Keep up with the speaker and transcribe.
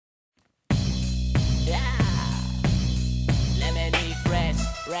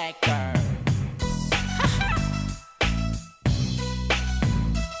Records.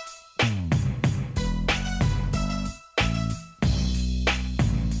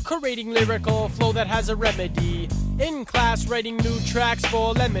 Creating lyrical flow that has a remedy. In class writing new tracks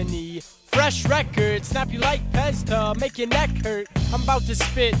for Lemony. Fresh records, snap you like pens to make your neck hurt. I'm about to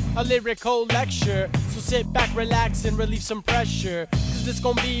spit a lyrical lecture, so sit back, relax, and relieve some pressure, cause it's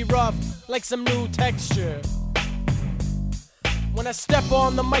gonna be rough, like some new texture. When I step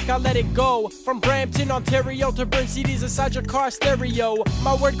on the mic, I let it go. From Brampton, Ontario to burn CDs inside your car stereo.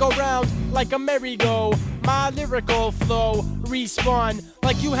 My word go round like a merry-go. My lyrical flow respawn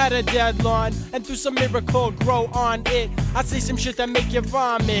like you had a deadline, and through some miracle grow on it. I say some shit that make you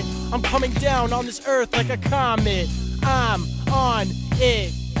vomit. I'm coming down on this earth like a comet. I'm on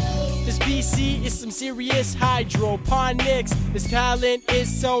it. This BC is some serious hydroponics. This talent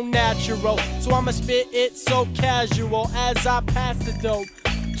is so natural, so I'ma spit it so casual as I pass the dope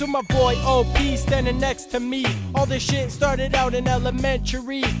to my boy OP standing next to me. All this shit started out in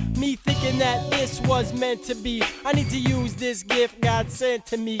elementary, me thinking that this was meant to be. I need to use this gift God sent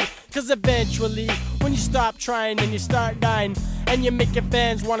to me, cause eventually when you stop trying and you start dying, and you make your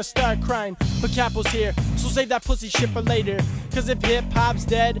fans wanna start crying. But Capo's here, so save that pussy shit for later, cause if hip-hop's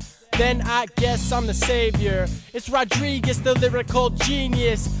dead, then I guess I'm the savior. It's Rodrigues, the lyrical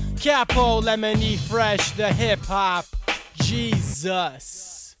genius. Capo, Lemony, fresh, the hip-hop Jesus.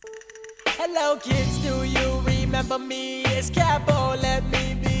 Hello kids, do you remember me? It's Capo, let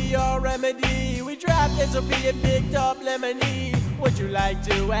me be your remedy. We dropped SOP and picked up Lemony. Would you like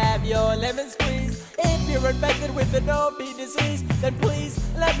to have your lemon squeeze? If you're infected with an OP disease, then please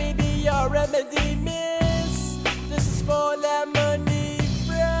let me be your remedy, miss. This is for Lemony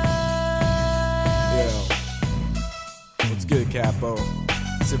fresh. Yeah. What's good, Capo?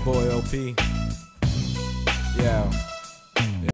 It's your boy OP. Yeah.